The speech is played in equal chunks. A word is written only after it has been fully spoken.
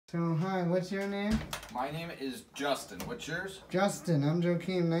So, hi, what's your name? My name is Justin. What's yours? Justin. I'm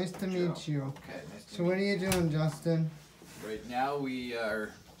Joachim. Nice to meet you. Okay, nice to So, meet what are you doing, Justin? Right now we are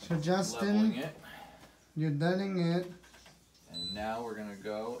Justin, leveling it. You're letting it. And now we're going to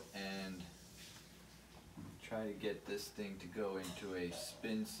go and try to get this thing to go into a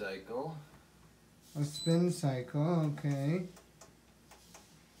spin cycle. A spin cycle, okay.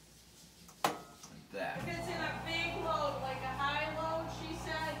 Like that. If it's in a big load, like a high load, she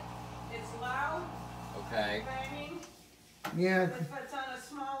said, it's loud. Okay. Banging. Yeah. But if it's on a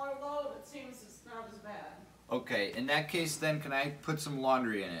smaller load, it seems it's not as bad. Okay, in that case then, can I put some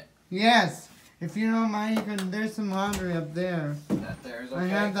laundry in it? Yes. If you don't mind, you can. There's some laundry up there. That there's okay. I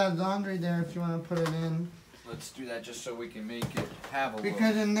have that laundry there if you want to put it in. Let's do that just so we can make it have a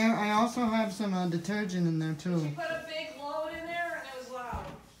Because load. in there, I also have some detergent in there too. She put a big load in there and it was loud.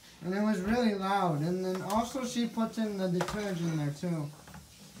 And it was really loud. And then also she puts in the detergent there too.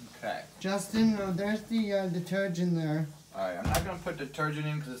 Okay. Justin, there's the detergent there. Alright, I'm not going to put detergent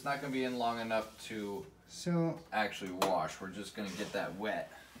in because it's not going to be in long enough to actually wash. We're just going to get that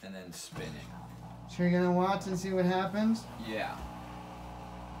wet and then spin it. So you're going to watch and see what happens? Yeah.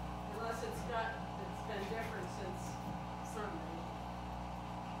 Unless it's been different since Sunday.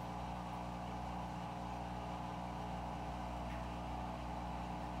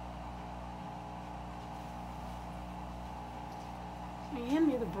 Can you hand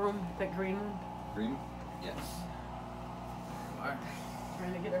me the broom, that green one? Green? Yes. Alright.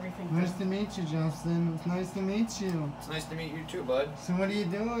 Trying to get everything Nice done. to meet you, Justin. It's nice to meet you. It's nice to meet you too, bud. So what are you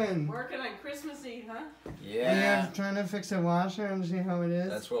doing? Working on Christmas Eve, huh? Yeah. Are you trying to fix a washer and see how it is?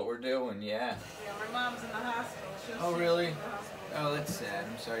 That's what we're doing, yeah. Yeah, my mom's in the hospital. She was Oh, sick really? in the hospital. Oh, that's sad.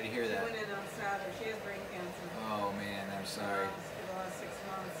 I'm sorry to hear She that. went in on Saturday. She has brain cancer. Oh, man, I'm sorry. For the last 6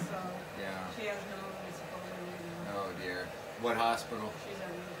 months, so Yeah. she has pneumonia, supposedly. Oh, dear. What hospital? She's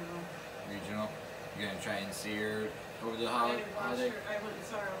at regional. Regional? You gonna try and see her over the I didn't watch holiday? her. I went and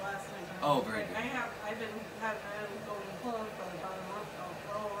saw her last night. Oh, very good. I've been going home for about a month,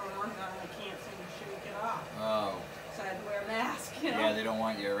 over a month now, and I can't seem to shake it off. Oh. So I had to wear a mask, you know? Yeah, they don't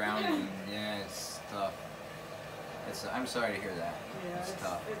want you around them. Yeah, it's tough. I'm sorry to hear that. Yeah, it's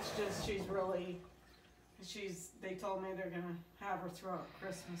tough. It's just, they told me they're gonna have her throughout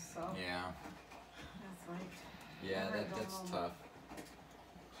Christmas, so. Yeah. That's like. Yeah, that's tough.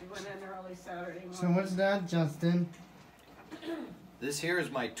 She went in early Saturday morning. So what's that, Justin? This here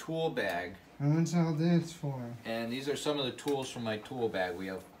is my tool bag. And what's all this for? And these are some of the tools from my tool bag. We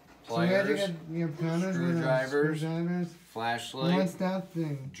have So where'd you pliers, get your planners? screwdrivers, And flashlight, what's that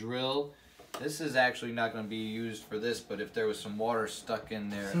thing? drill. This is actually not going to be used for this, but if there was some water stuck in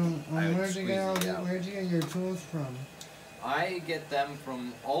there, So I would where'd you get out. where'd you get your tools from? I get them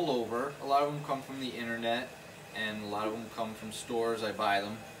from all over. A lot of them come from the internet, and a lot of them come from stores. I buy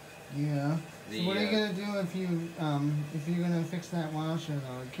them. Yeah. The, So what are you gonna do if you're gonna fix that washer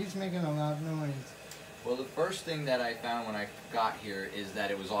though? It keeps making a loud noise. Well, the first thing that I found when I got here is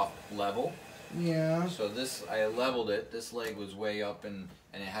that it was off level. Yeah. So I leveled it. This leg was way up and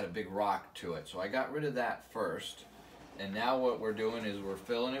it had a big rock to it. So I got rid of that first. And now what we're doing is we're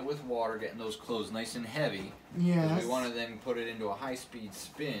filling it with water, getting those clothes nice and heavy. Yes. We want to then put it into a high-speed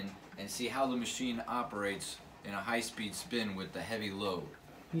spin and see how the machine operates in a high-speed spin with the heavy load.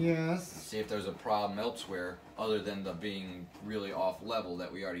 Yes. See if there's a problem elsewhere other than the being really off level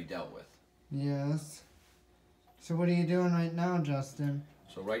that we already dealt with. Yes. So what are you doing right now, Justin?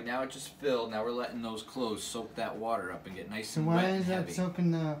 So right now it just filled. Now we're letting those clothes soak that water up and get nice So and why wet is and that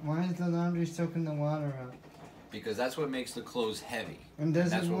heavy. why is the laundry soaking the water up? Because that's what makes the clothes heavy. And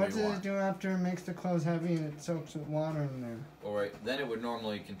that's what we does want. it do after it makes the clothes heavy and it soaks with water in there? Alright, then it would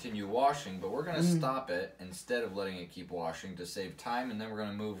normally continue washing, but we're going to stop it instead of letting it keep washing to save time, and then we're going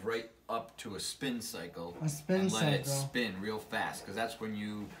to move right up to a spin cycle. A spin and cycle. let it spin real fast, because that's when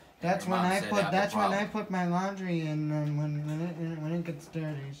you. That's your when mom I said put have the that's when I problem. put my laundry in when it gets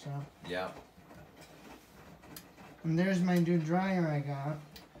dirty. So. Yeah, And there's my new dryer I got.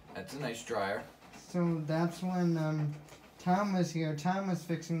 that's a nice dryer. So that's when Tom was here. Tom was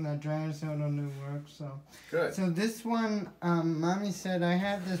fixing that dryer so it'll do work. So. Good. So this one, Mommy said I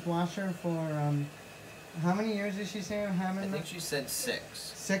had this washer for how many years did she say? I think she said 6.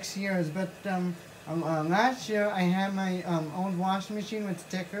 6 years. But last year I had my old washing machine with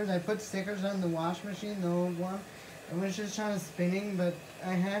stickers. I put stickers on the washing machine, the old one. It was just kind of spinning, but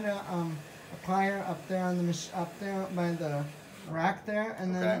I had a plier up there on the up there by the rack there,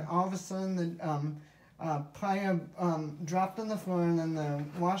 and then all of a sudden the plier dropped on the floor, and then the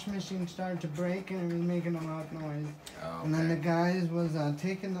washing machine started to break, and it was making a loud noise. Oh, And then the guys was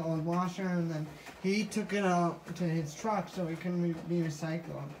taking the old washer, and then he took it out to his truck so it can be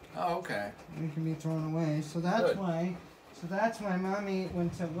recycled. Oh, okay. It can be thrown away. So that's Good. why. So that's why Mommy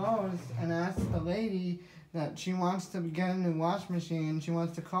went to Lowe's and asked the lady that she wants to get a new washing machine. She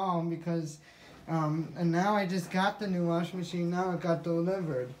wants to call because, and now I just got the new washing machine. Now it got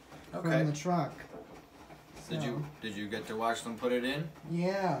delivered Okay. from the truck. Did you get to watch them put it in?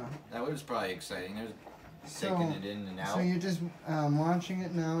 Yeah. That was probably exciting. There's So, taking it in and out. So you're just watching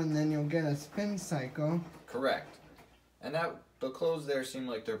it now, and then you'll get a spin cycle. Correct. And the clothes there seem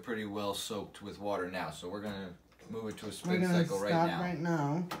like they're pretty well soaked with water now. So we're gonna move it to a We're spin gonna cycle stop right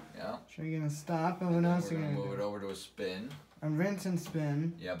now. Yeah. So you're gonna stop, and And what then else we're are you gonna gonna move do? it over to a spin. A rinse and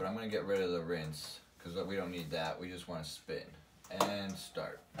spin. Yeah, but I'm gonna get rid of the rinse because we don't need that. We just want to spin and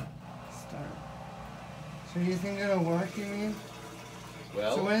start. Start. So you think it'll work? You mean?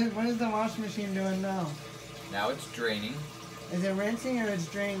 Well, So what is the washing machine doing now? now it's draining. Is it rinsing or it's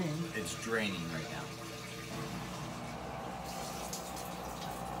draining? It's draining right now.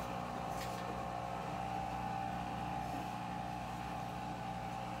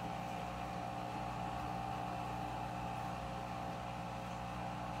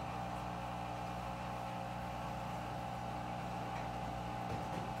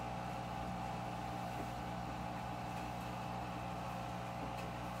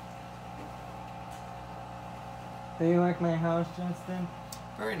 Do you like my house, Justin?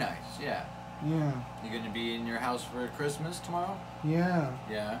 Very nice. Yeah. Yeah. You gonna be in your house for Christmas tomorrow? Yeah.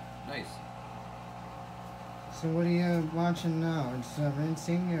 Yeah. Nice. So what are you watching now? It's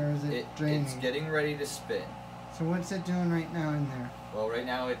rinsing or is it draining? It's getting ready to spin. So what's it doing right now in there? Well, right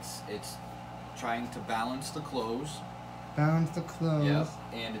now it's trying to balance the clothes. Balance the clothes. Yep.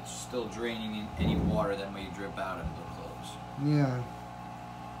 And it's still draining in any water that may drip out of the clothes. Yeah.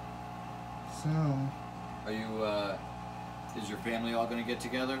 So. Are you? Is your family all gonna get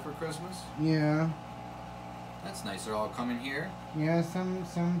together for Christmas? Yeah. That's nice. They're all coming here. Yeah.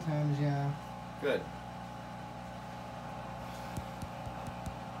 Sometimes. Yeah. Good.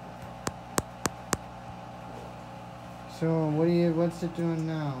 So what's it doing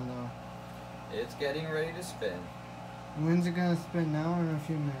now though? It's getting ready to spin When's it gonna spin now or in a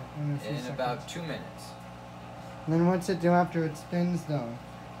few minutes? in seconds? about 2 minutes. And then what's it do after it spins though?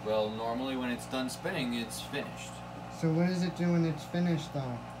 Well, normally when it's done spinning, it's finished. So what does it do when it's finished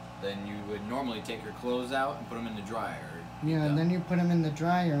though? Then you would normally take your clothes out and put them in the dryer. Yeah, and then you put them in the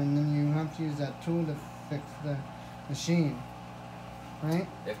dryer, and then you have to use that tool to fix the machine, right?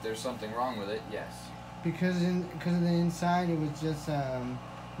 If there's something wrong with it, yes. Because of the inside, it was just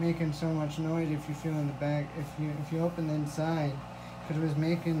making so much noise. If you feel in the back, if you open the inside, because it was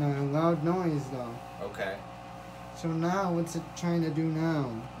making a loud noise though. Okay. So now, what's it trying to do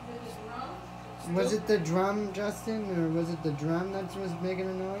now? Was it the drum, Justin, or was it the drum that was making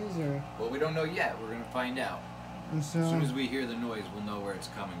a noise, or? Well, we don't know yet. We're gonna find out. And so, As soon as we hear the noise, we'll know where it's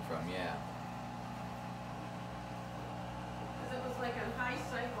coming from. Yeah. Because it was like a high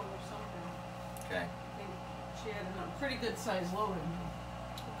cycle or something. Okay. I think she had a pretty good size load in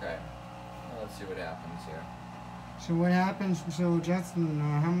here. Okay. Well, let's see what happens here. so what happens? So Justin,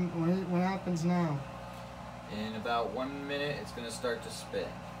 what happens now? In about 1 minute, it's gonna start to spin.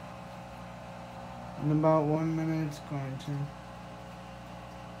 In about 1 minute, it's going to.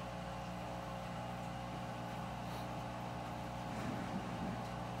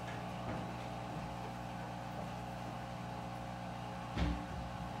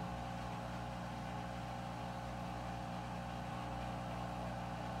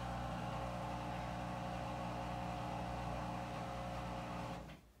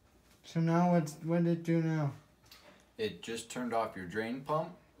 So now what did it do now? It just turned off your drain pump,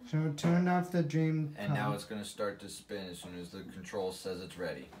 So it turned off the dream and pump. now it's gonna start to spin as soon as the control says it's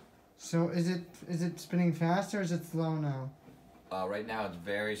ready. So is it spinning fast or is it slow now? Right now it's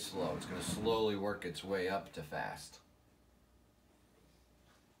very slow. It's gonna slowly work its way up to fast.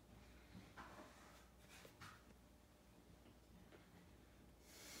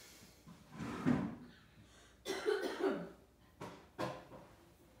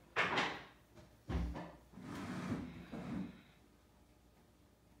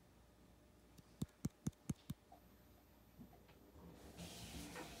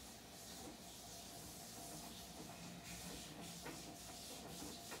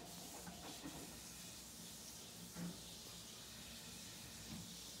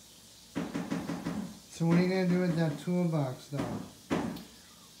 So what are you gonna do with that toolbox though?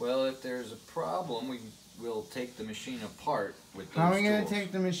 Well, if there's a problem, we will take the machine apart with those How are we gonna tools.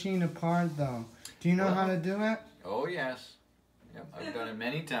 take the machine apart though? Do you know how to do it? Oh yes, Yep, I've done it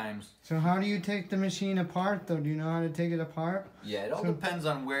many times. So how do you take the machine apart though? Do you know how to take it apart? Yeah, it all So- depends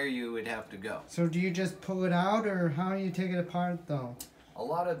on where you would have to go. So do you just pull it out, or how do you take it apart though? A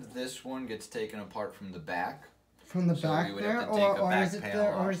lot of this one gets taken apart from the back. From the So back we would there, have to take a or back is it panel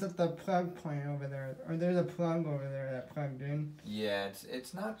the, or off. is it the plug point over there, or there's a plug over there that plugged in? Yeah,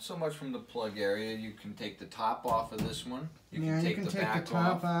 it's not so much from the plug area. You can take the top off of this one. You Yeah, can take you can the take back the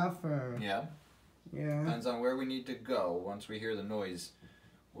top off. off, or Yeah, yeah. depends on where we need to go. Once we hear the noise,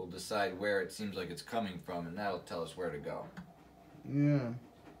 we'll decide where it seems like it's coming from, and that'll tell us where to go. Yeah.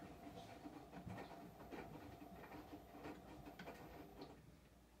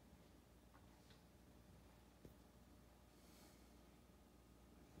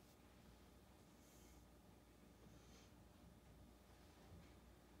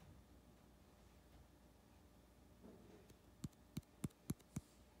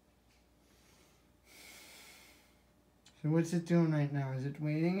 So what's it doing right now? Is it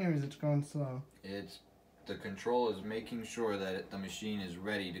waiting, or is it going slow? The control is making sure that the machine is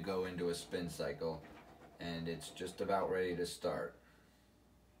ready to go into a spin cycle, and it's just about ready to start.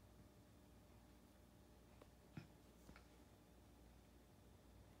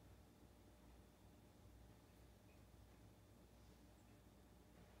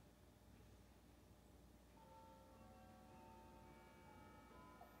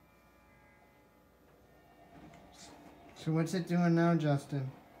 So what's it doing now,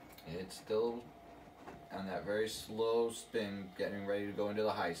 Justin? It's still on that very slow spin, getting ready to go into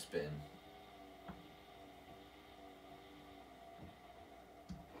the high spin.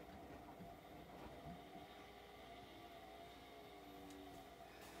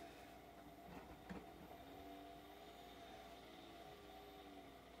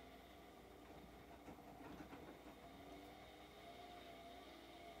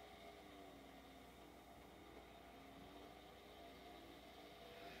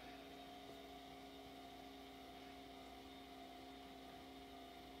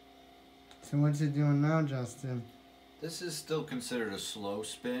 So what's it doing now, Justin? This is still considered a slow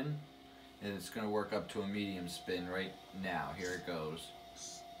spin, and it's going to work up to a medium spin right now. Here it goes.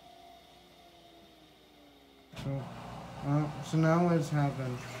 So now what's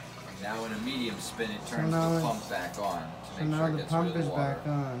happened? Now in a medium spin, it So turns now the it's- pump back on So to make now sure it the gets pump rid of is the water. back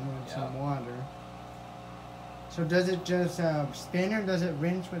on with Yeah. some water. So does it just spin, or does it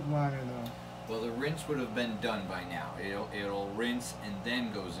rinse with water though? Well, the rinse would have been done by now. It'll rinse and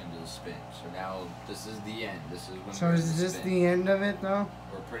then goes into the spin. So now this is the end. This is when So we're in is the this spin. the end of it though?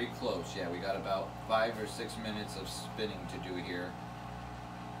 We're pretty close. Yeah, we got about 5 or 6 minutes of spinning to do here,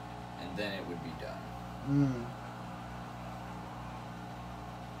 and then it would be done. Mm.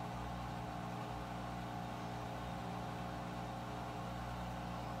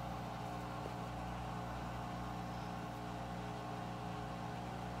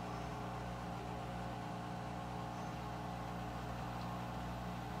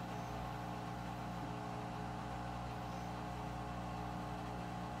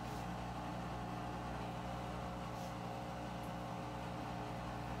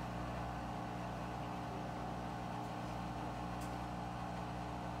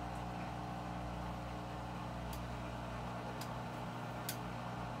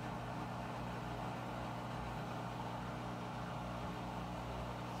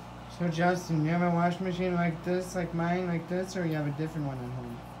 So Justin, you have a washing machine like this, like mine, like this, or you have a different one at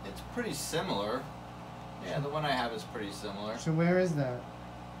home? It's pretty similar. Yeah, the one I have is pretty similar. So where is that?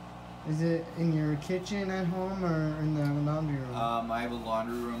 Is it in your kitchen at home, or in the laundry room? I have a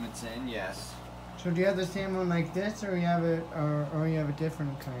laundry room it's in, yes. So do you have the same one like this, or you have it, or you have a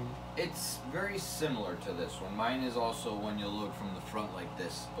different kind? It's very similar to this one. Mine is also one you load from the front like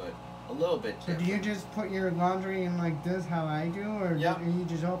this, but a little bit So different. do you just put your laundry in like this, how I do, or Yeah. do you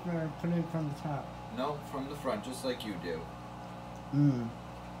just open it or put it from the top? No, from the front, just like you do. Mm.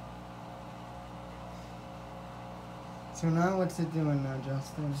 So now what's it doing now,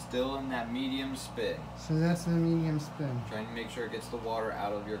 Justin? Still in that medium spin. So that's the medium spin. Trying to make sure it gets the water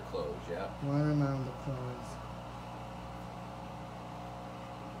out of your clothes, yeah? Water around the clothes.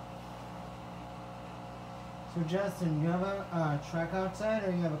 So Justin, you have a truck outside,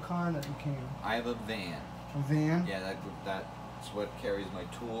 or you have a car that you came? I have a van. A van? Yeah, that's what carries my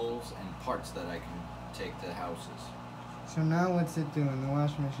tools and parts that I can take to houses. So now what's it doing, the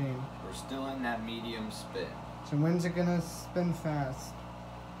washing machine? We're still in that medium spin. So when's it gonna spin fast?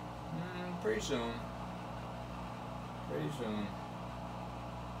 Pretty soon. Pretty soon.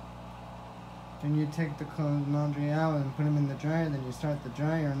 Then you take the clothes laundry out and put them in the dryer, then you start the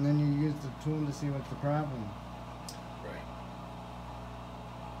dryer, and then you use the tool to see what's the problem. Right.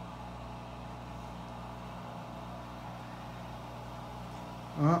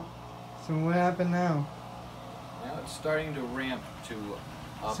 Oh, so what happened now? Now it's starting to ramp to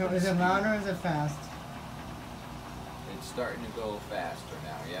up. So in is it speed. loud or is it fast? It's starting to go faster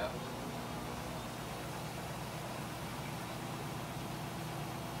now, yeah.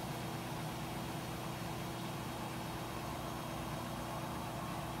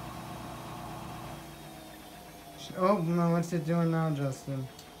 Oh, no, what's it doing now, Justin?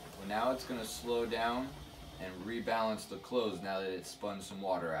 Well, now it's going to slow down and rebalance the clothes now that it's spun some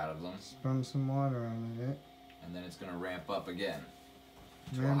water out of them. Spun some water out of it. And then it's going to ramp up again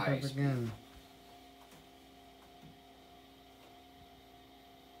to a Ramp high up speed. again.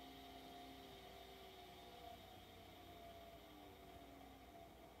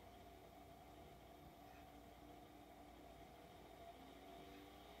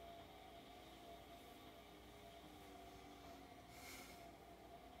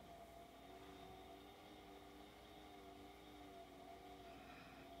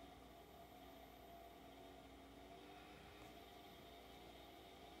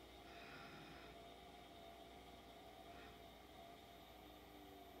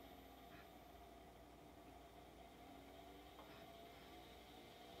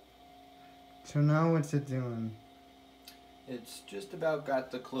 So now what's it doing? It's just about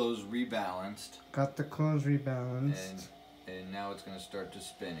got the clothes rebalanced. Got the clothes rebalanced. And now it's going to start to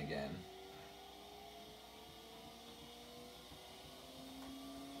spin again.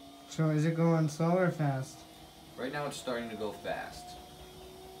 So is it going slow or fast? Right now it's starting to go fast.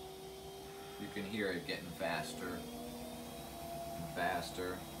 You can hear it getting faster and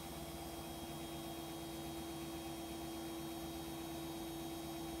faster.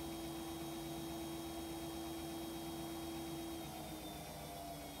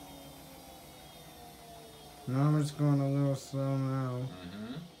 Now it's going a little slow now.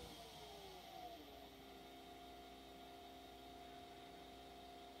 Mm-hmm.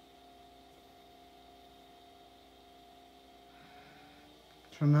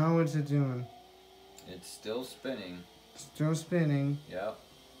 So now what's it doing? It's still spinning. Still spinning. Yep.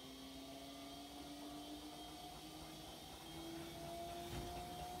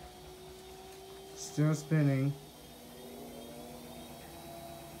 Still spinning.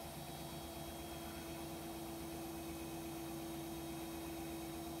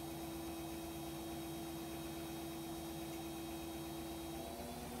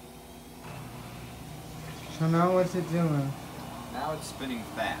 So now what's it doing? Now it's spinning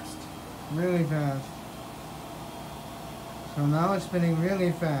fast. Really fast. So now it's spinning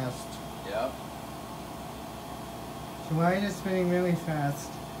really fast. Yep. So why is it spinning really fast?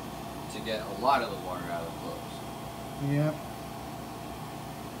 To get a lot of the water out of the clothes. Yep.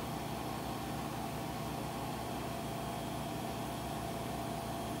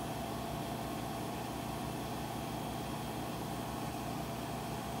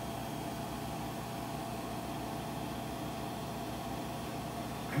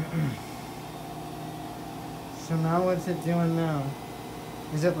 So now what's it doing now?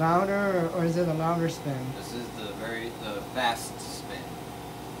 Is it louder or is it a louder spin? This is the fast spin.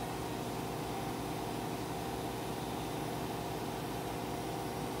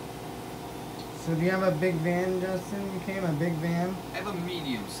 So do you have a big van, Justin? You came a big van? I have a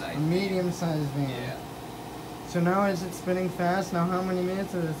medium size. A medium-sized van. Yeah. So now is it spinning fast? Now how many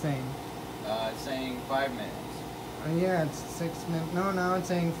minutes is it saying? It's saying 5 minutes. Yeah, it's 6 minutes. No, now it's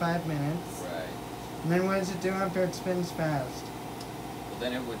saying 5 minutes. Right. And then what does it do after it spins fast? Well,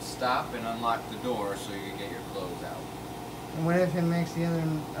 then it would stop and unlock the door so you could get your clothes out. And what if it makes the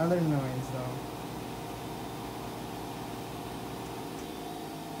other noise though?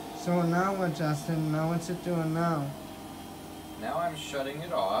 So now what, Justin? Now what's it doing now? Now I'm shutting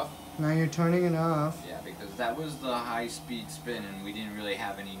it off. Now you're turning it off. Yeah, because that was the high speed spin and we didn't really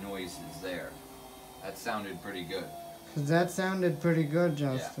have any noises there. That sounded pretty good. Cause that sounded pretty good,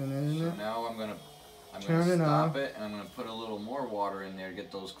 Justin, Yeah. isn't So it? now I'm gonna Turn it stop off. it and I'm gonna put a little more water in there to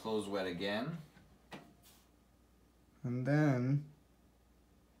get those clothes wet again. And then,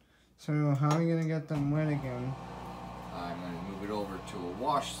 so how are you gonna get them wet again? I'm gonna move it over to a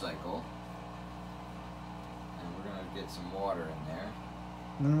wash cycle. And we're gonna get some water in there.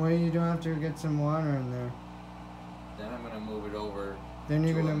 Then what do you do after you get some water in there? Then I'm gonna move it over Then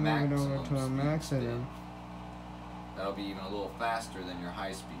you're to gonna a move it over maximum to a speed maximum. spin. That'll be even a little faster than your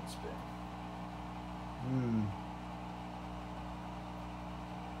high speed spin. Hmm.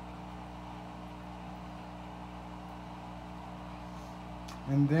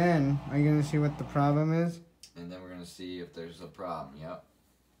 And then, are you gonna see what the problem is? And then we're gonna see if there's a problem, yep.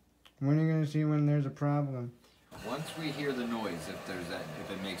 When are you gonna see when there's a problem? Once we hear the noise,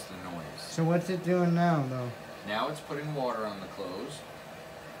 if it makes the noise. So what's it doing now, though? Now it's putting water on the clothes.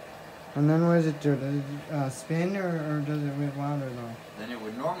 And then what does it do? Does it spin or does it with water though? Then it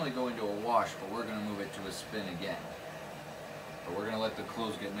would normally go into a wash, but we're gonna move it to a spin again. But we're gonna let the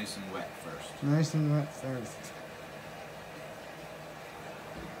clothes get nice and wet first. Nice and wet first.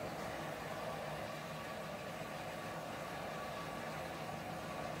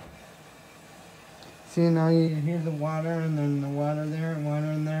 See, now you hear the water and then the water there and water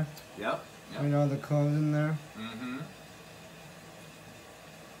in there. Yep. With all the clothes in there. Mm-hmm.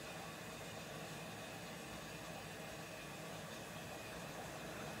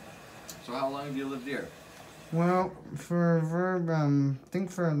 So how long have you lived here? Well, I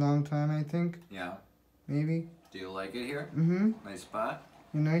think for a long time, I think. Yeah. Maybe. Do you like it here? Mm-hmm. Nice spot?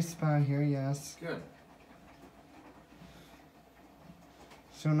 A nice spot here, yes. Good.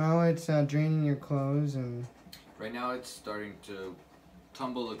 So now it's draining your clothes and... Right now it's starting to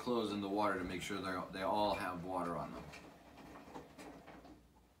tumble the clothes in the water to make sure they all have water on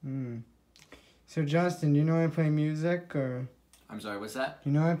them. So Justin, do you know I play music or... I'm sorry, what's that? Do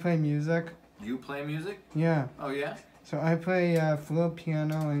you know I play music? You play music? Yeah. Oh, yeah? So I play flute,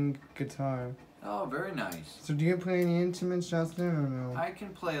 piano, and guitar. Oh, very nice. So do you play any instruments, Justin, or no? I can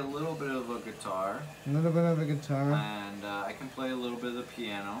play a little bit of a guitar. A little bit of a guitar. And I can play a little bit of the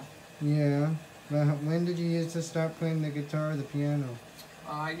piano. Yeah. But when did you used to start playing the guitar or the piano?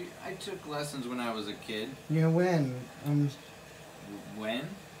 I took lessons when I was a kid. Yeah, when? When?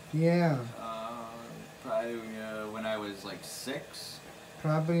 Yeah. Probably when I was like 6.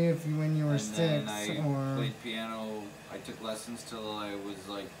 Probably when you were and 6 then I or... played piano. I took lessons till I was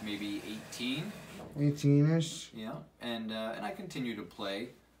like maybe 18. 18-ish? Yeah, and I continue to play,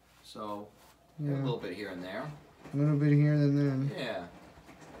 so Yeah. a little bit here and there. A little bit here and then. Yeah.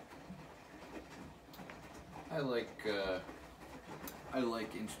 I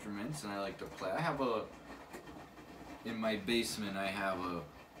like instruments and I like to play. In my basement I have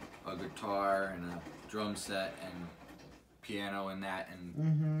a guitar and a drum set and piano and that,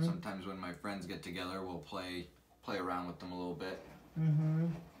 and sometimes when my friends get together we'll play around with them a little bit.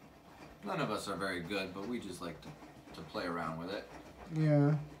 None of us are very good, but we just like to play around with it.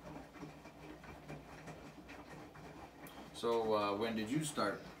 Yeah. So when did you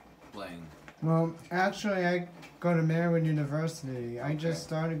start playing? Well, actually, I go to Marywood University. I Okay. just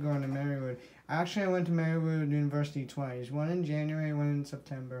started going to Marywood. Actually, I went to Marywood University twice. One in January, one in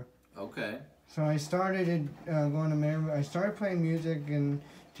September. Okay. So I started going to Marywood. I started playing music in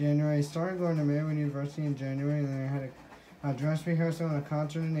January. I started going to Marywood University in January, and then I had a dress rehearsal and a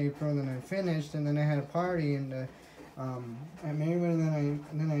concert in April. Then I finished, and then I had a party at Marywood, and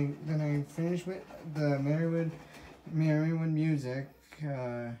then I finished with the Marywood music,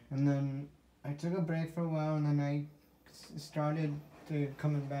 and then I took a break for a while, and then I started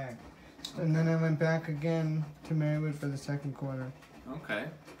coming back. And then I went back again to Marywood for the second quarter. Okay.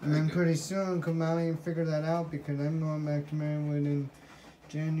 And then good. pretty soon, Kamali figured that out because I'm going back to Marywood in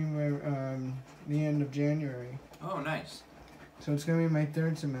January, the end of January. Oh, nice. So it's going to be my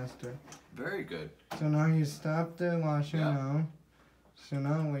third semester. Very good. So now you stopped the washing Yeah. now. So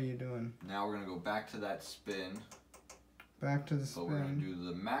now what are you doing? Now we're going to go back to that spin, Back to the but we're going to spin. do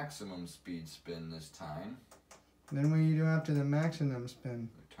the maximum speed spin this time. Then what do you do after the maximum spin?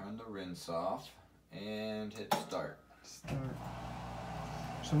 Turn the rinse off and hit start. Start.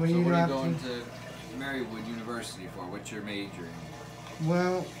 So what do So you what do are you after? going to Marywood University for? What's your major in?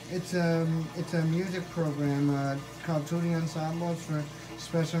 Well, it's a music program called Tutti Ensembles for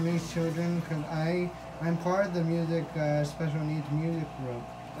special needs children. Cause I'm part of the music special needs music group.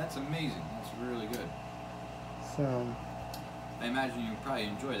 That's amazing. That's really good. So I imagine you probably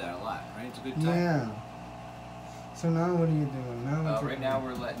enjoy that a lot, right? It's a good time. yeah. So now what are you doing? Now what you Right doing? now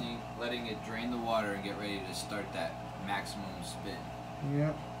we're letting it drain the water and get ready to start that maximum spin.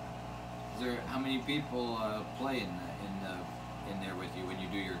 Yep. How many people play in there with you when you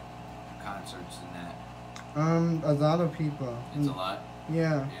do your concerts and that? A lot of people. It's a lot.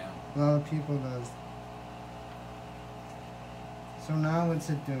 Yeah, Yeah. a lot of people does. So now what's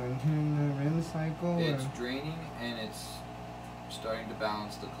it doing? Doing the rinse cycle? It's Or? draining and it's starting to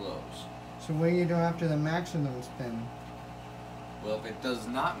balance the clothes. So what do you do after the maximum spin? Well, if it does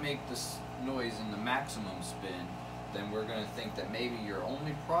not make this noise in the maximum spin, then we're going to think that maybe your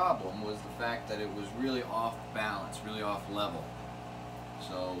only problem was the fact that it was really off balance, really off level.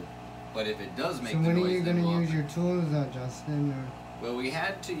 So, but if it does make So the when noise, are you then going to we'll use your tools, Justin? Or well, we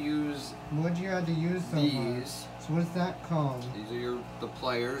had to use what you had to use so far? these. So what's that called? These are the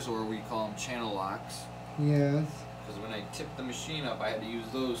pliers, or we call them channel locks. Yes. Because when I tipped the machine up, I had to use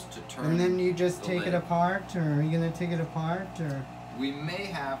those to turn. And then you just the take it lid. apart, or are you going to take it apart, or? We may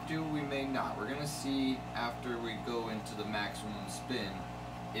have to, we may not. We're going to see after we go into the maximum spin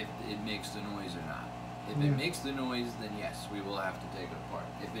if it makes the noise or not. If Yeah. it makes the noise, then yes, we will have to take it apart.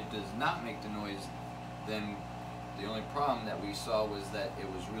 If it does not make the noise, then the only problem that we saw was that it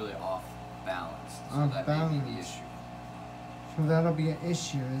was really off balance. So Off that may be the balance. issue. So that'll be an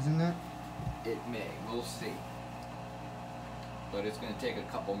issue, isn't it? It may. We'll see. But it's going to take a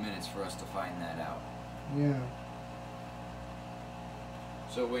couple minutes for us to find that out. Yeah.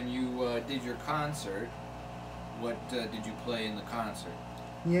 So when you did your concert, what did you play in the concert?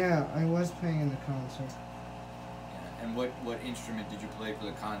 Yeah, I was playing in the concert. Yeah. And what instrument did you play for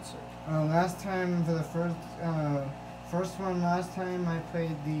the concert? Last time for the first one last time I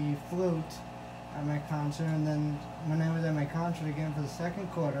played the flute at my concert, and then when I was at my concert again for the second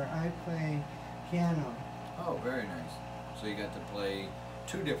quarter, I play piano. Oh, very nice. So you got to play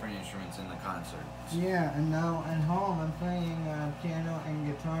 2 different instruments in the concert. Yeah, and now at home I'm playing piano and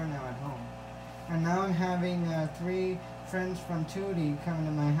guitar now at home. And now I'm having 3 friends from Tootie coming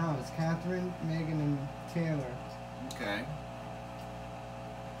to my house, Catherine, Megan, and Taylor. Okay.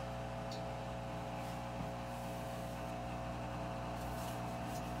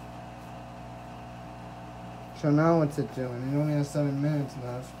 So now what's it doing? It only has 7 minutes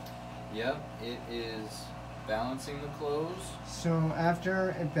left. Yep, it is balancing the clothes. So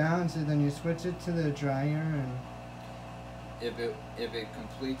after it balances, then you switch it to the dryer, and If it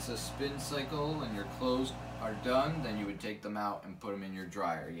completes a spin cycle and your clothes are done, then you would take them out and put them in your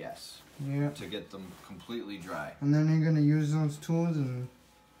dryer, yes. yeah. To get them completely dry. And then you're gonna use those tools, and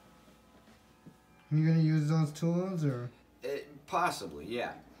you're gonna use those tools, or Possibly,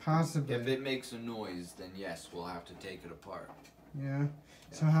 yeah. possibly. If it makes a noise, then yes, we'll have to take it apart. Yeah.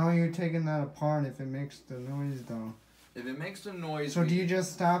 So how are you taking that apart if it makes the noise though? If it makes a noise, So do you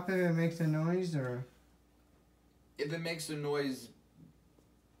just stop it if it makes a noise, or? if it makes a noise,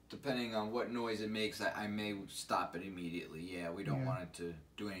 depending on what noise it makes, I may stop it immediately. Yeah, we don't Yeah. want it to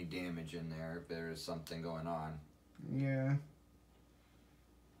do any damage in there if there is something going on. Yeah.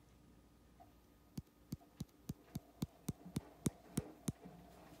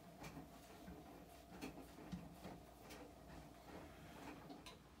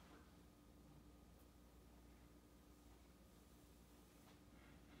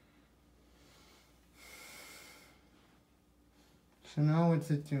 So now what's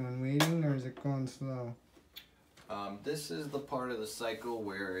it doing? Waiting, or is it going slow? This is the part of the cycle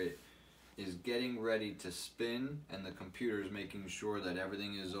where it is getting ready to spin, and the computer is making sure that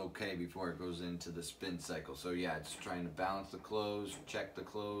everything is okay before it goes into the spin cycle. So yeah, it's trying to balance the clothes, check the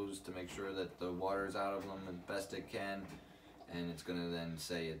clothes to make sure that the water's out of them as best it can, and it's going to then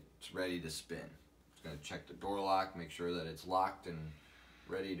say it's ready to spin. It's going to check the door lock, make sure that it's locked and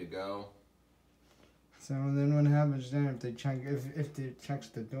ready to go. So then what happens then if it checks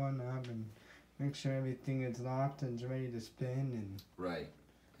the doorknob and make sure everything is locked and is ready to spin, and Right.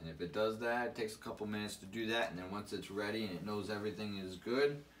 And if it does that, it takes a couple minutes to do that, and then once it's ready and it knows everything is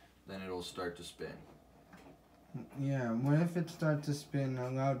good, then it'll start to spin. yeah, what if it starts to spin a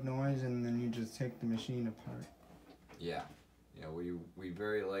loud noise and then you just take the machine apart? Yeah. Yeah, we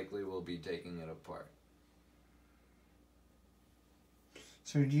very likely will be taking it apart.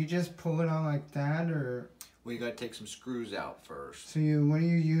 So do you just pull it out like that, or We got to take some screws out first. so what do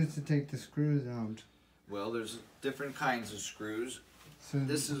you use to take the screws out? Well, there's different kinds of screws. So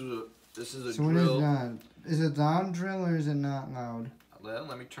This is a so what drill. is that? Is it loud drill or is it not loud? Well,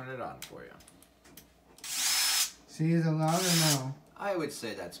 let me turn it on for you. See, is it loud or no? I would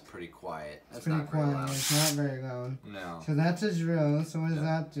say that's pretty quiet. That's It's pretty not very quiet. loud. It's not very loud. No. So that's a drill. So what does Yeah.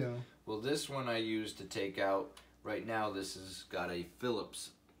 that do? Well, this one I use to take out. Right now, this has got a Phillips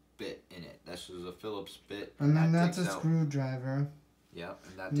bit in it. This is a Phillips bit, And then that that's a takes out. screwdriver. Yep,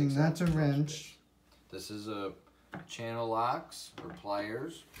 and that And takes that's out a the Phillips wrench. bit. This is a channel locks or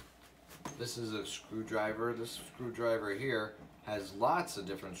pliers. This is a screwdriver. This screwdriver here has lots of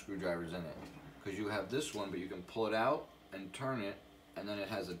different screwdrivers in it, because you have this one, but you can pull it out and turn it, and then it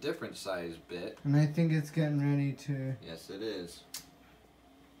has a different size bit. And I think it's getting ready to. Yes, it is.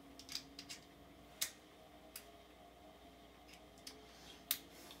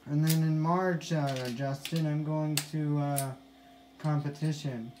 And then in March, Justin, I'm going to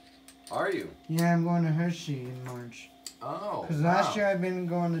competition. Are you? Yeah, I'm going to Hershey in March. Oh, Because last year I've been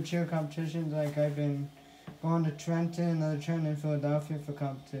going to cheer competitions. Like I've been going to Trenton, another Trenton, Philadelphia for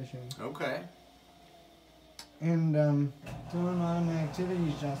competitions. Okay. And doing a lot of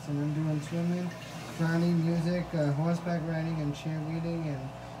activities, Justin. I'm doing swimming, karate, music, horseback riding, and cheerleading, and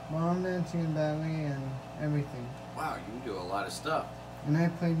ballroom dancing, and ballet, and everything. Wow, you do a lot of stuff. And I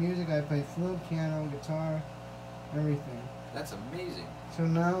play music. I play flute, piano, guitar, everything. That's amazing. So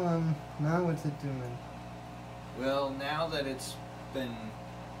now what's it doing? Well, now that it's been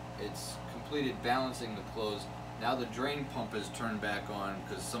it's completed balancing the clothes. Now the drain pump is turned back on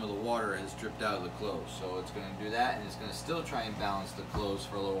because some of the water has dripped out of the clothes. So it's going to do that, and it's going to still try and balance the clothes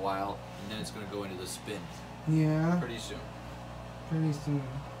for a little while, and then it's going to go into the spin. Yeah. Pretty soon. Pretty soon.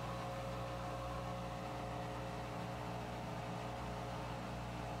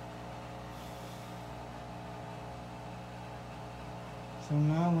 So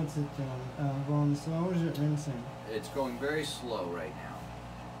now what's it doing? Going slow or is it rinsing? It's going very slow right now.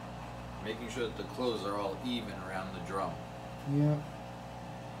 Making sure that the clothes are all even around the drum. Yep.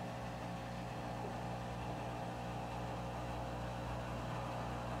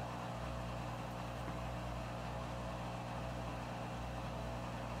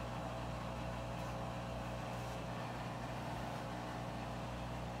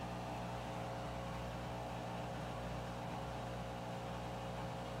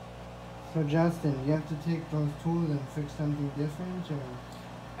 So Justin, you have to take those tools and fix something different, or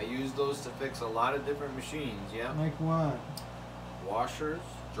I use those to fix a lot of different machines, yeah. like what? Washers,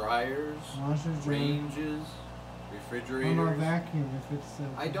 dryers, Washers, dryers. ranges, How refrigerators. about vacuum? If it's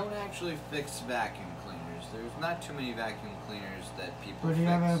I don't actually fix vacuum cleaners. There's not too many vacuum cleaners that people But fix. do you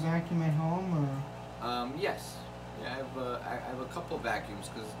have a vacuum at home, or? Yes. Yeah, I have a couple vacuums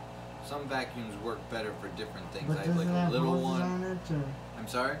because some vacuums work better for different things. But I does have it like a have little hoses one. on it, or I'm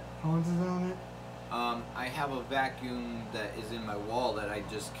sorry? hoses on it? I have a vacuum that is in my wall that I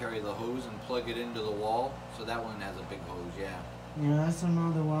just carry the hose and plug it into the wall. So that one has a big hose, yeah. Yeah, so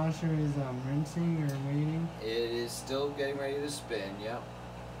now the washer is rinsing or waiting. It is still getting ready to spin, yep.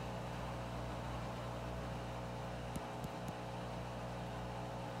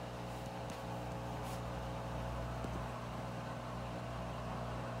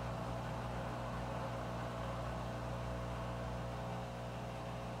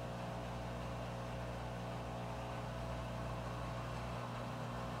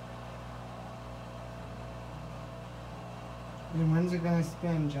 And when's it gonna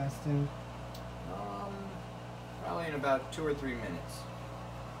spin, Justin? Probably in about 2 or 3 minutes.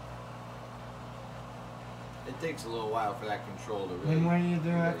 It takes a little while for that control to really. And what do you do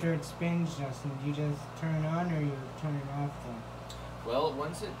really- after it spins, Justin? Do you just turn it on or you turn it off though? Well,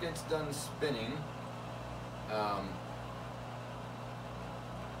 once it gets done spinning,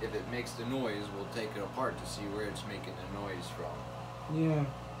 if it makes the noise, we'll take it apart to see where it's making the noise from. Yeah.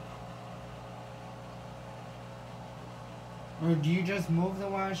 Or do you just move the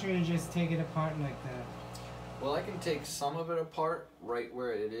washer and just take it apart like that? Well, I can take some of it apart right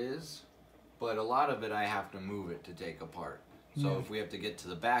where it is, but a lot of it I have to move it to take apart. So Yeah. if we have to get to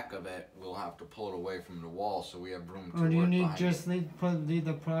the back of it, we'll have to pull it away from the wall so we have room to Or do you work need behind just it. leave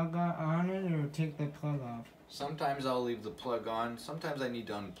the plug on it or take the plug off? Sometimes I'll leave the plug on. Sometimes I need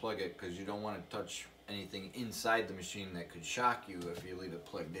to unplug it because you don't want to touch anything inside the machine that could shock you if you leave it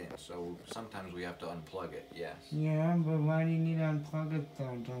plugged in. So sometimes we have to unplug it, yes. Yeah, but why do you need to unplug it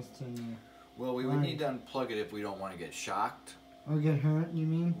though, Justin? Well, we would Right. need to unplug it if we don't want to get shocked Or get hurt, you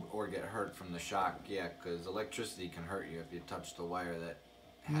mean? or get hurt from the shock, yeah, because electricity can hurt you if you touch the wire that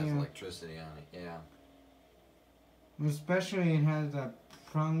has Yeah. electricity on it, yeah. Especially it has the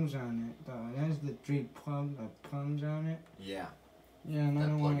prongs on it though. It has the three prongs on it. Yeah, Yeah, and I That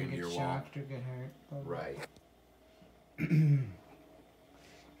don't plug want to into get your wall. shocked or get hurt. But- right.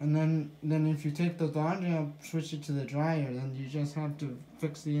 And then if you take the laundry out, switch it to the dryer, then you just have to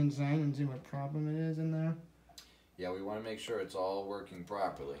fix the inside and see what problem it is in there. Yeah, we want to make sure it's all working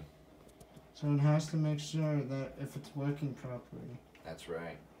properly. So it has to make sure that if it's working properly. That's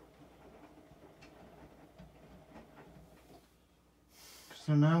right.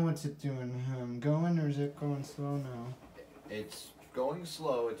 So now what's it doing? Going or is it going slow now? It's going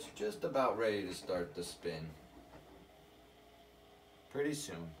slow. It's just about ready to start the spin. Pretty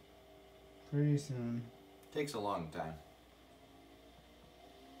soon. Pretty soon. Takes a long time.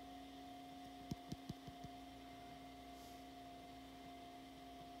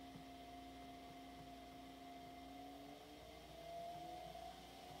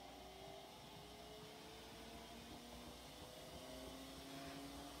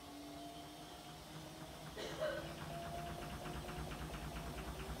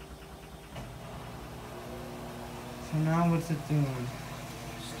 So now what's it doing?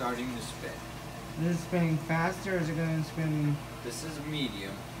 Starting to spin. Is it spinning faster or is it going to spin This is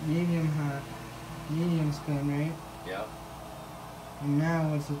medium. medium hot? Medium spin, right? Yep. And now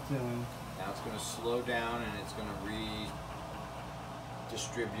what's it doing? Now it's going to slow down and it's going to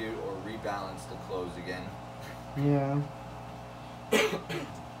redistribute or rebalance the clothes again. Yeah.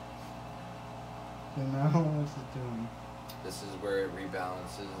 So now what's it doing? This is where it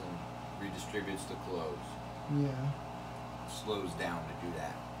rebalances and redistributes the clothes. Yeah. Slows down to do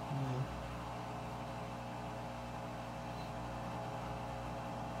that. Yeah.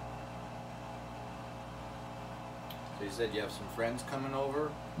 So you said you have some friends coming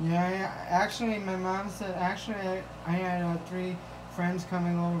over? Yeah, actually, my mom said, I had 3 friends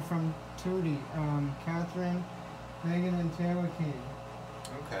coming over from Tootie. Catherine, Megan, and Taylor came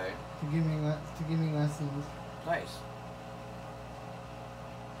Okay. to give me lessons. Nice.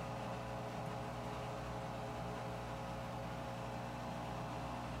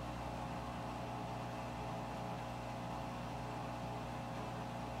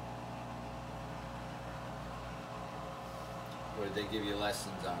 What did they give you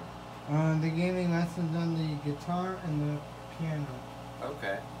lessons on? They gave me lessons on the guitar and the piano.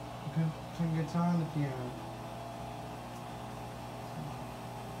 Okay. The guitar and the piano.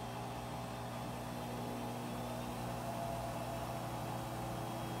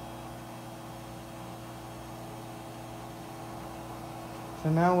 So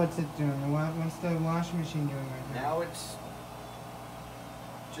now what's it doing? What's the washing machine doing right now? Now it's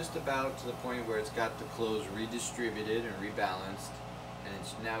just about to the point where it's got the clothes redistributed and rebalanced, and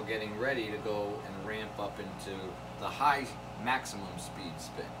it's now getting ready to go and ramp up into the high maximum speed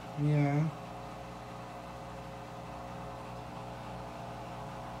spin. Yeah.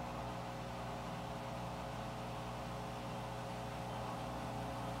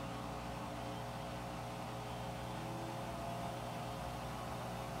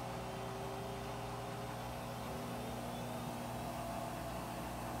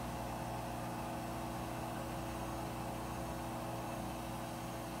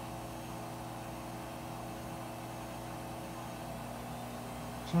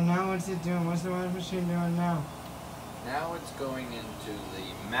 So now what's it doing? What's the washing machine doing now? Now it's going into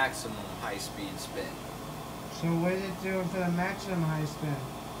the maximum high speed spin. So what does it do for the maximum high spin?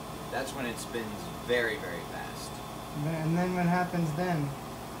 That's when it spins very, very fast. And then what happens then?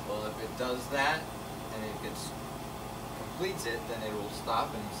 Well, if it does that and it completes it, then it will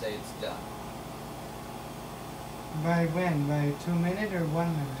stop and say it's done. By when? By 2 minutes or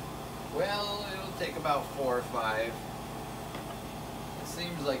 1 minute? Well, it'll take about 4 or 5. It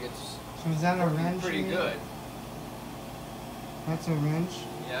seems like it's So is that a working wrench? pretty you mean? good. That's a wrench?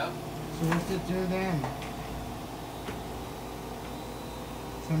 Yeah. So what's it do then?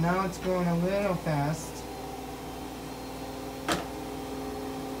 So now it's going a little fast.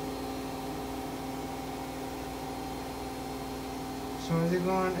 So is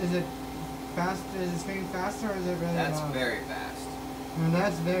it fast, is it spinning faster or is it really That's loud? very fast. No,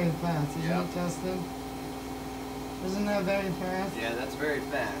 that's very fast, isn't Yep. it, Justin? Isn't that very fast? Yeah, that's very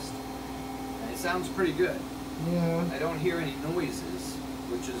fast. And it sounds pretty good. Yeah. I don't hear any noises,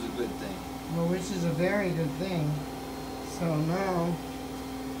 which is a good thing. Well, which is a very good thing. So now,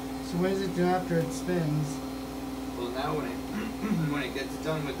 so what does it do after it spins? Well, now when it when it gets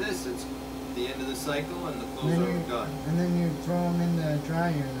done with this, it's the end of the cycle and the clothes Then are you- done. And then you throw them in the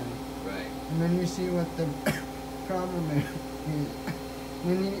dryer then. Right. And then you see what the problem is.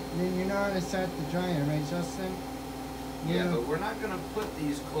 Then you know how to start the dryer, right, Justin? Yeah, but we're not gonna put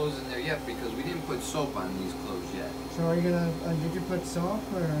these clothes in there yet because we didn't put soap on these clothes yet. So are you gonna, did you put soap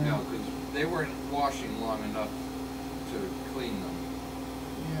or? No, because they weren't washing long enough to clean them.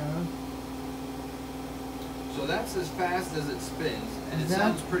 Yeah. So that's as fast as it spins, and Is it that-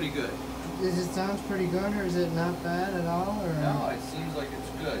 sounds pretty good. Sounds pretty good, or is it not bad at all, or? No, it seems like it's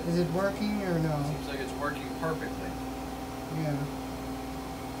good. Is it working or no? It seems like it's working perfectly. Yeah.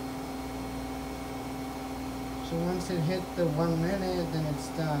 So once it hit the 1 minute, then it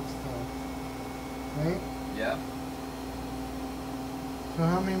stops though. Right? Yep. So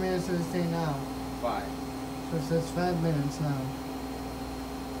how many minutes does it say now? 5. So it says 5 minutes now.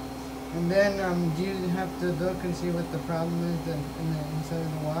 And then, do you have to look and see what the problem is inside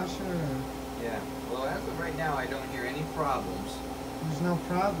of the washer, or? Yeah. Well, as of right now, I don't hear any problems. There's no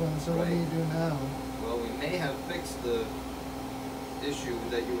problem, so what do you do now? Well, we may have fixed the issue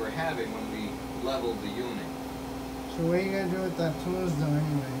that you were having when we leveled the unit. So what are you gonna do with that tools though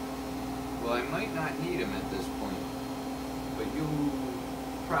anyway? Well, I might not need them at this point, but you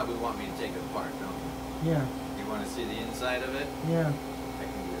probably want me to take it apart, don't you? Yeah, You want to see the inside of it? yeah, I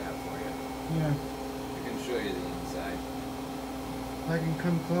can do that for you. yeah. I can show you the inside. I can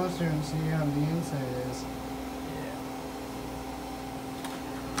come closer and see how the inside is. Yeah.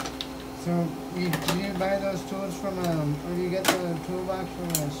 So, do you buy those tools from or do you get the toolbox from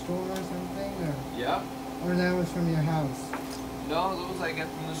a store or something, Yep. or that was from your house? No, those I get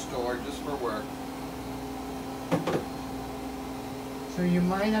from the store just for work. So you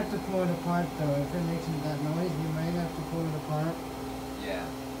might have to pull it apart though. If it makes that noise, you might have to pull it apart. Yeah.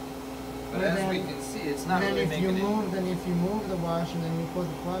 But as we can see, it's not really making it. Then if you move the washer, then you pull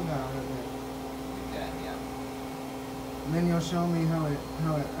the plug out of it. Yeah, yeah. And then you'll show me how it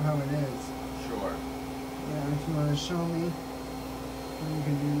is. Sure. Yeah, if you want to show me, then you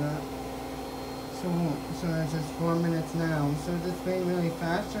can do that. So that's just 4 minutes now. So is this being really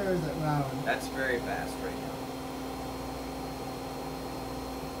fast or is it loud? That's very fast right now.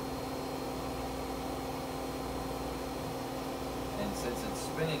 And since it's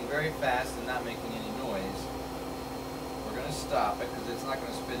spinning very fast and not making any noise, we're going to stop it because it's not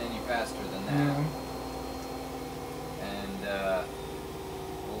going to spin any faster than that. Yeah. And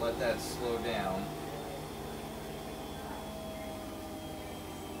we'll let that slow down.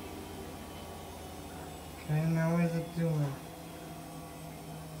 Okay, now what is it doing?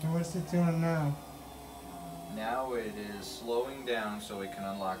 And what's it doing now? Now it is slowing down so we can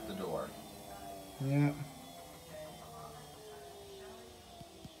unlock the door. Yeah.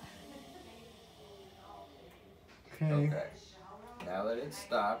 Okay. Okay. Now that it's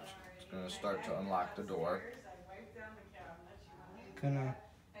stopped, it's going to start to unlock the door. Gonna.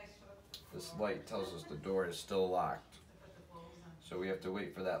 This light tells us the door is still locked. So we have to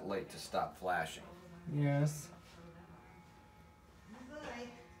wait for that light to stop flashing. Yes.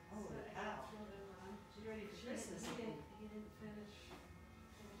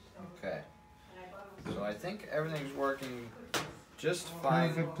 Okay. So I think everything's working just fine.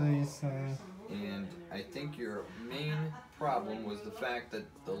 Perfectly, so. And I think your main problem was the fact that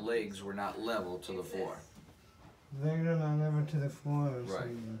the legs were not level to the floor. They're not level to the floor. So Right.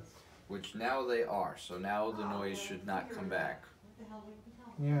 Which now they are. So now the noise should not come back.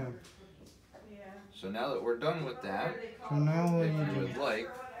 yeah. So now that we're done with that, So now what do if you you would do? like,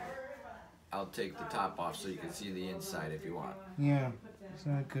 I'll take the top off so you can see the inside if you want. Yeah. So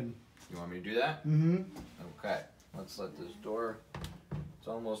I could. You want me to do that? Mm-hmm. Okay. Let's let this door. It's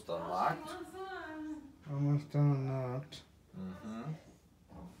almost unlocked. Almost done that. Mm-hmm.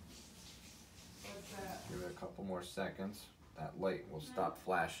 Give it a couple more seconds. That light will stop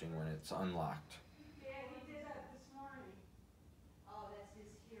flashing when it's unlocked.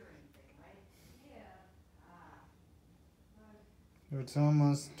 It's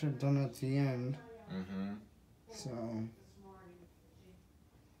almost done at the end. Mm-hmm. So.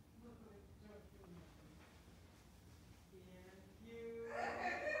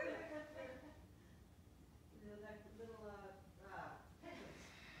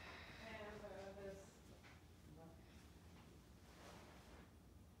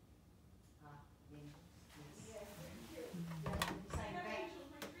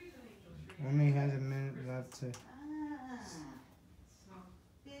 Only has a minute left to.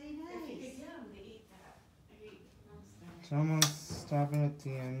 It's almost stopping at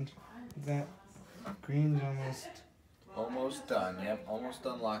the end. That green's Almost done. Yep. Almost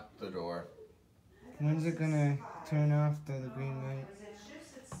unlocked the door. When's it gonna turn off the green light?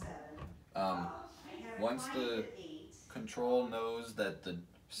 Once the control knows that the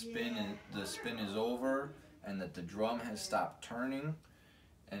spin is over and that the drum has stopped turning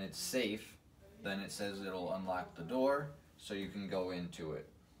and it's safe, then it says it'll unlock the door so you can go into it.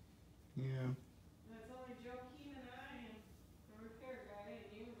 Yeah. It's only Joachim and I and the repair guy and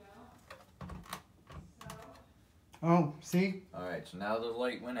you, Val. So. Oh, see? Alright, so now the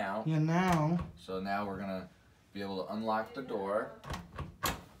light went out. Yeah, now. So now we're gonna be able to unlock the door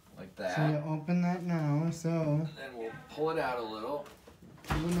like that. So you open that now, so. And then we'll pull it out a little.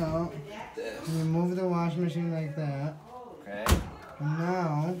 Pull it out. Like this. And you move the washing machine like that. Okay. And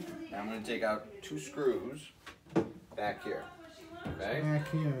now. Now I'm going to take out 2 screws back here. Okay?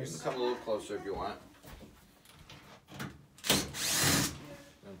 Back here. You can come a little closer if you want. I'm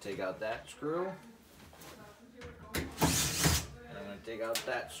going to take out that screw. And I'm going to take out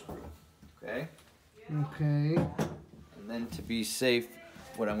that screw. Okay? Okay. And then to be safe,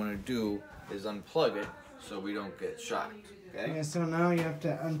 what I'm going to do is unplug it so we don't get shocked. Okay? Yeah, so now you have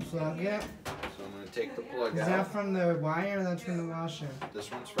to unplug it. So I'm going to take the plug Is out. that from the wire or that's from the washer?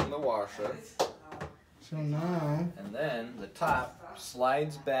 This one's from the washer. So now. And then the top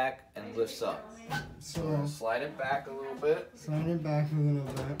slides back and lifts up. So So. slide it back a little bit Slide it back a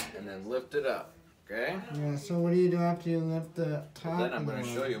little bit. and then lift it up. Okay? Yeah, so what do you do after you lift the top? Then I'm of the going to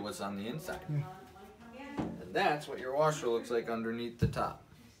wire? show you what's on the inside. Yeah. And that's what your washer looks like underneath the top.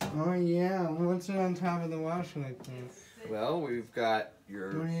 Oh yeah, what's it on top of the washer like that? Well, we've got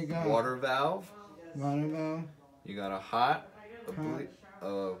your What do you got? water valve. Water valve? You got a hot,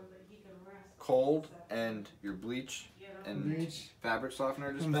 a cold, and your bleach and Bleach. fabric softener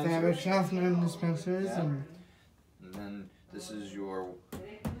Some dispenser. fabric softener dispensers Yeah. and And then this is your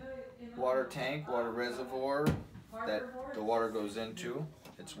water tank, water reservoir that the water goes into.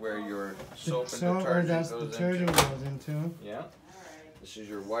 It's where your soap and So, or detergent that's goes detergent into. goes into. Yeah. This is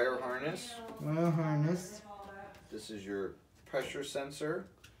your wire harness. Wire harness. This is your pressure sensor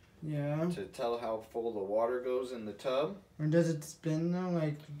Yeah. to tell how full the water goes in the tub. Or does it spin though,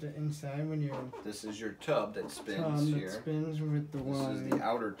 like the inside when you're This is your tub that spins that here. spins with the This water? is the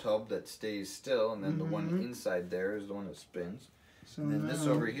outer tub that stays still, and then the one Mhm. inside there is the one that spins. So And then this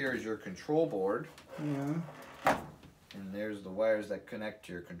now- over here is your control board. Yeah. And there's the wires that connect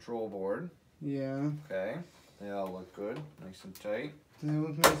to your control board. Yeah. Okay. They all look good, nice and tight. Do they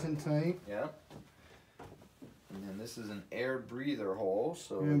look nice and tight? Yep. And then this is an air breather hole,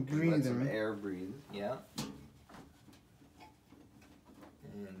 so Air it can let some breather. air breathe. Yeah.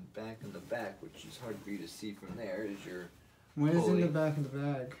 And back in the back, which is hard for you to see from there, is your What is in pulley. the back of the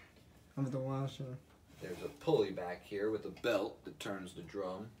bag of the washer? There's a pulley back here with a belt that turns the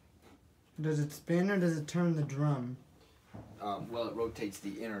drum. Does it spin or does it turn the drum? Well, it rotates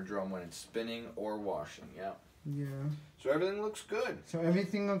the inner drum when it's spinning or washing. Yeah. Yeah. So everything looks good. So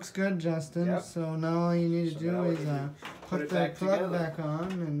everything looks good, Justin. Yep. So now all you need to So now do we is need to put put it the back plug together. back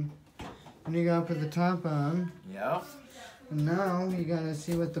on, and you gotta put the top on. Yeah. And now you gotta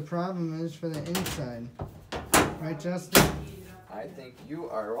see what the problem is for the inside. Right, Justin? I think you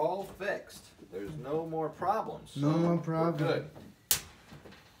are all fixed. There's no more problems. No So more we're problems. good.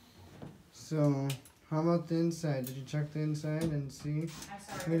 So, how about the inside? Did you check the inside and see? I'm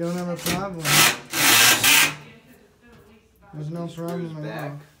sorry. We don't have a problem. There's no These screws problem at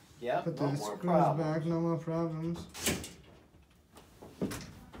back. all. Yep, Put no the more screws problems. back, no more problems.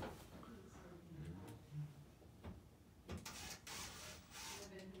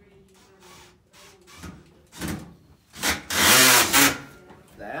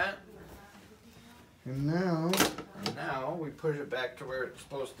 That. And now, And now we push it back to where it's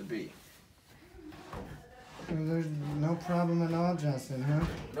supposed to be. there's no problem at all, Justin, huh?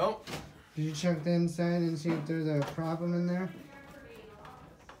 Nope. Did you check the inside and see if there's a problem in there?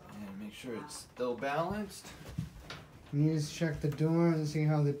 And make sure it's still balanced. And you just check the door and see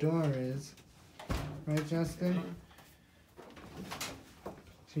how the door is. Right, Justin?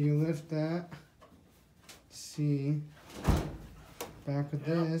 So you lift that. See. Back with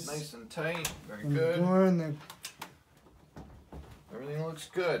Yep, this. nice and tight. Very And the good. door and the, Everything looks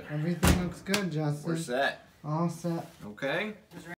good. everything looks good, Justin. We're set. All set. Okay?